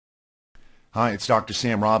Hi, it's Dr.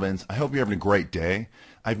 Sam Robbins. I hope you're having a great day.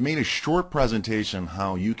 I've made a short presentation on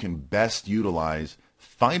how you can best utilize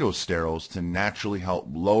phytosterols to naturally help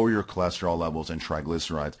lower your cholesterol levels and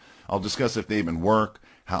triglycerides. I'll discuss if they even work,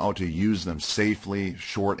 how to use them safely,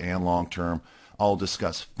 short and long term. I'll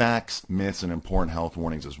discuss facts, myths, and important health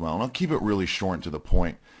warnings as well. And I'll keep it really short and to the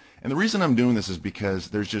point. And the reason I'm doing this is because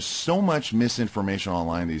there's just so much misinformation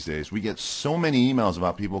online these days. We get so many emails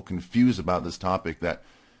about people confused about this topic that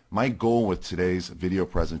my goal with today's video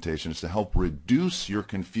presentation is to help reduce your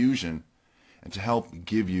confusion and to help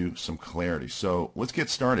give you some clarity. So let's get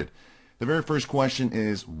started. The very first question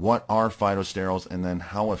is, what are phytosterols, and then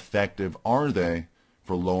how effective are they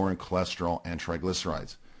for lowering cholesterol and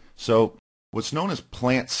triglycerides? So what's known as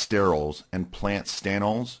plant sterols and plant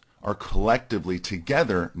stanols are collectively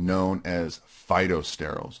together known as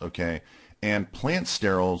phytosterols, okay? And plant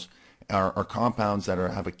sterols are compounds that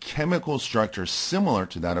have a chemical structure similar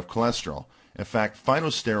to that of cholesterol. In fact,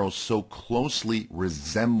 phytosterols so closely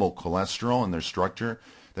resemble cholesterol in their structure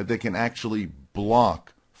that they can actually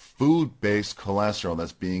block food-based cholesterol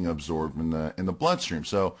that's being absorbed in the bloodstream.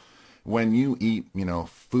 So when you eat,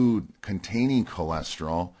 food containing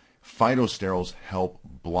cholesterol, phytosterols help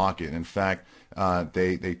block it. In fact,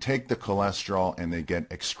 they take the cholesterol and they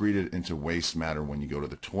get excreted into waste matter when you go to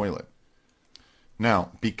the toilet.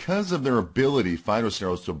 Now, because of their ability,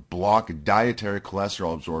 phytosterols, to block dietary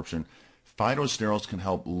cholesterol absorption, phytosterols can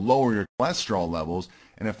help lower your cholesterol levels.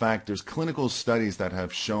 And in fact, there's clinical studies that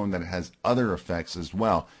have shown that it has other effects as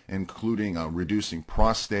well, including reducing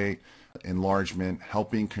prostate enlargement,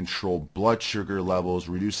 helping control blood sugar levels,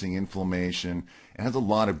 reducing inflammation. It has a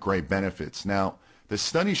lot of great benefits. Now, the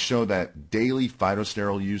studies show that daily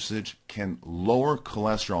phytosterol usage can lower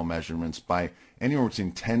cholesterol measurements by anywhere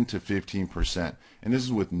between 10 to 15%. And this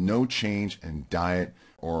is with no change in diet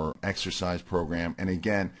or exercise program. And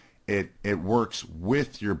again, it works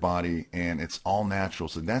with your body and it's all natural.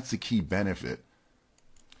 So that's the key benefit.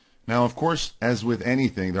 Now, of course, as with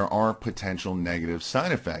anything, there are potential negative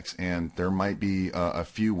side effects, and there might be a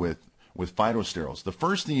few with phytosterols. The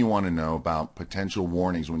first thing you want to know about potential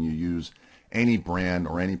warnings when you use any brand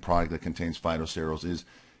or any product that contains phytosterols is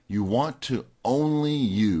you want to only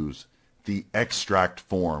use the extract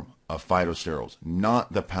form of phytosterols,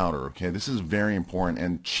 not the powder. Okay, this is very important,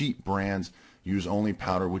 and cheap brands use only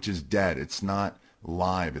powder, which is dead. It's not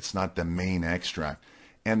live. It's not the main extract.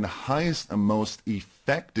 And the highest and most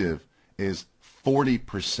effective is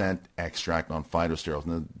 40% extract on phytosterols.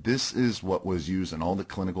 Now, this is what was used in all the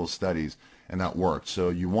clinical studies, and that worked. So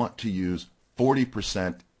you want to use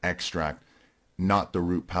 40% extract, not the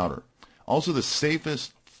root powder. Also, the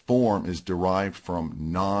safest form is derived from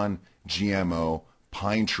non-GMO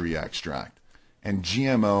pine tree extract. And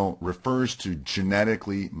GMO refers to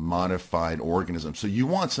genetically modified organisms. So you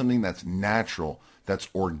want something that's natural, that's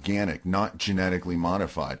organic, not genetically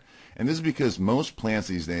modified. And this is because most plants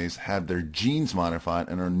these days have their genes modified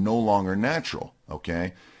and are no longer natural,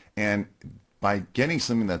 okay? And by getting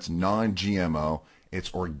something that's non-GMO,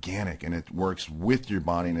 it's organic and it works with your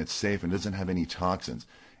body and it's safe and doesn't have any toxins.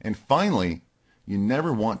 And finally, you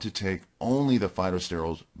never want to take only the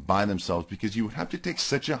phytosterols by themselves, because you would have to take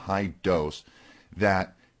such a high dose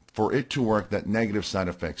that for it to work, that negative side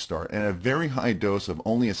effects start. And a very high dose of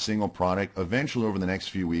only a single product, eventually over the next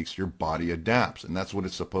few weeks, your body adapts. And that's what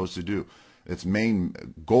it's supposed to do. Its main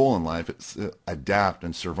goal in life is to adapt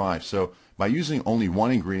and survive. So by using only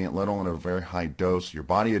one ingredient, let alone a very high dose, your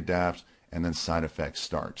body adapts and then side effects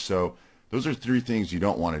start. So those are three things you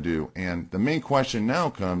don't want to do. And the main question now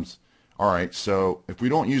comes, all right, so if we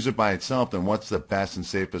don't use it by itself, then what's the best and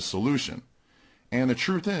safest solution? And the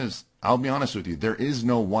truth is, I'll be honest with you, there is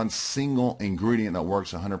no one single ingredient that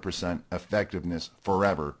works 100% effectiveness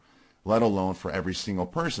forever, let alone for every single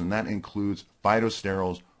person. That includes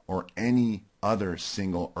phytosterols or any other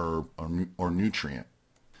single herb or nutrient.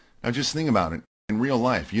 Now just think about it. In real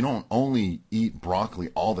life, you don't only eat broccoli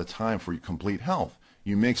all the time for your complete health.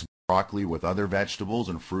 You mix broccoli with other vegetables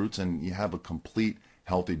and fruits and you have a complete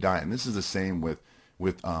healthy diet. And this is the same with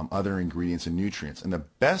other ingredients and nutrients. And the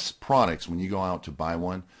best products, when you go out to buy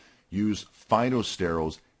one, use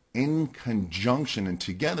phytosterols in conjunction and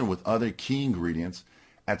together with other key ingredients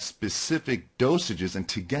at specific dosages, and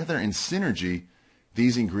together in synergy,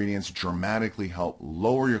 these ingredients dramatically help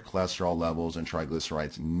lower your cholesterol levels and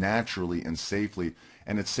triglycerides naturally and safely,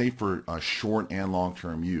 and it's safe for short and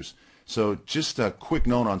long-term use. So just a quick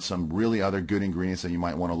note on some really other good ingredients that you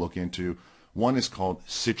might want to look into. One is called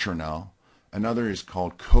citronelle. Another is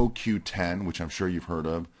called CoQ10, which I'm sure you've heard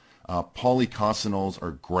of. Polycosanols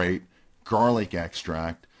are great. Garlic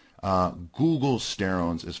extract. Google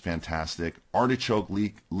Sterones is fantastic. Artichoke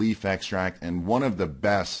leaf extract, and one of the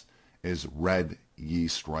best is red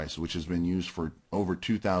yeast rice, which has been used for over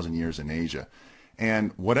 2,000 years in Asia.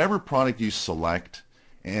 And whatever product you select,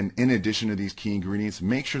 and in addition to these key ingredients,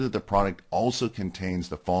 make sure that the product also contains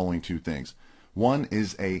the following two things. One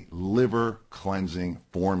is a liver cleansing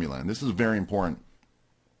formula, and this is very important.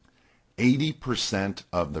 80%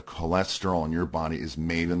 of the cholesterol in your body is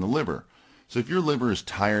made in the liver. So if your liver is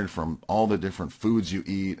tired from all the different foods you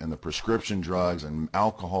eat and the prescription drugs and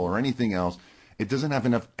alcohol or anything else, it doesn't have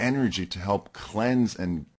enough energy to help cleanse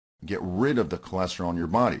and get rid of the cholesterol in your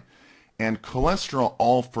body. And cholesterol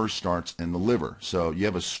all first starts in the liver. So you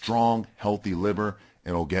have a strong, healthy liver,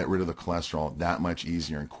 it'll get rid of the cholesterol that much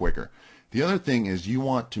easier and quicker. The other thing is you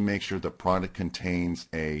want to make sure the product contains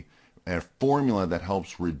a formula that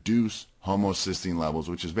helps reduce homocysteine levels,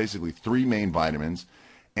 which is basically 3 main vitamins.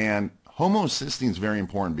 And homocysteine is very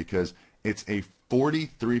important because it's a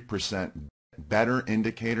 43% better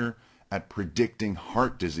indicator at predicting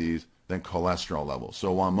heart disease than cholesterol levels.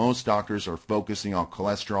 So while most doctors are focusing on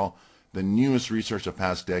cholesterol, the newest research of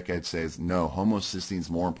past decades says no, homocysteine is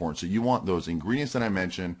more important. So you want those ingredients that I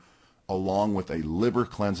mentioned along with a liver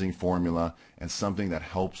cleansing formula and something that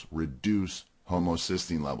helps reduce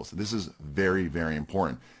homocysteine levels. This is very, very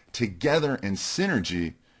important. Together in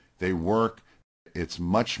synergy, they work. It's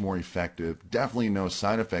much more effective. Definitely no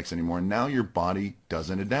side effects anymore. Now your body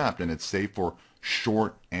doesn't adapt, and it's safe for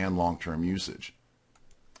short and long-term usage.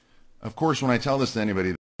 Of course, when I tell this to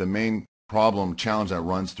anybody, the main challenge that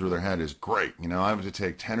runs through their head is, great, I have to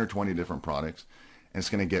take 10 or 20 different products, and it's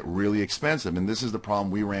going to get really expensive. And this is the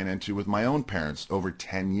problem we ran into with my own parents over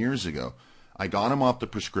 10 years ago. I got them off the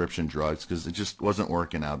prescription drugs because it just wasn't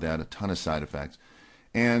working out. They had a ton of side effects.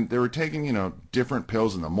 And they were taking, different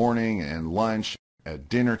pills in the morning and lunch, at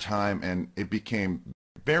dinner time, and it became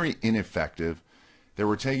very ineffective. They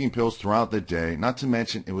were taking pills throughout the day, not to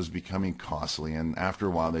mention it was becoming costly, and after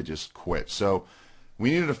a while they just quit. So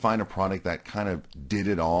we needed to find a product that kind of did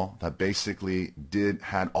it all, that basically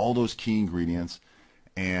had all those key ingredients,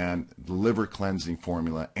 and the liver cleansing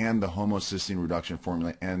formula and the homocysteine reduction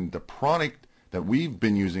formula. And the product that we've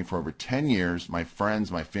been using for over 10 years, my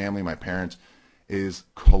friends, my family, my parents, is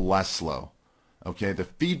CholesLo. Okay, the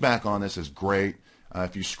feedback on this is great.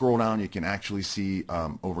 If you scroll down, you can actually see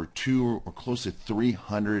over 200 or close to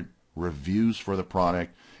 300 reviews for the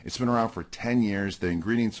product. It's been around for 10 years. The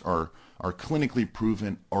ingredients are clinically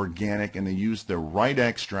proven, organic, and they use the right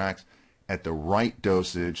extracts at the right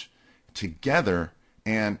dosage together,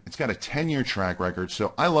 and it's got a 10-year track record.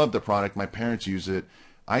 So I love the product. My parents use it.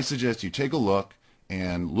 I suggest you take a look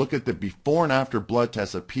and look at the before and after blood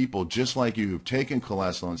tests of people just like you who've taken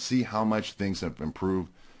CholesLo and see how much things have improved.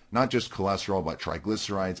 Not just cholesterol, but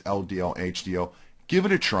triglycerides, LDL, HDL. Give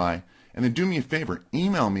it a try, and then do me a favor.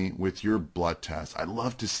 Email me with your blood tests. I'd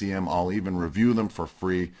love to see them. I'll even review them for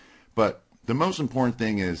free. But the most important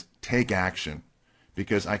thing is take action,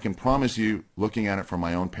 because I can promise you, looking at it from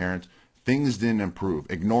my own parents, things didn't improve.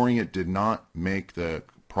 Ignoring it did not make the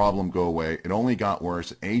problem go away. It only got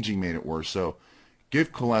worse. Aging made it worse. So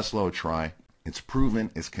give CholesLo a try. It's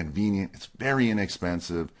proven. It's convenient. It's very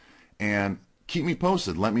inexpensive. And keep me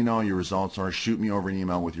posted. Let me know how your results are. Shoot me over an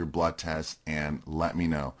email with your blood tests and let me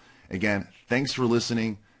know. Again, thanks for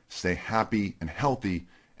listening. Stay happy and healthy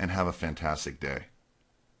and have a fantastic day.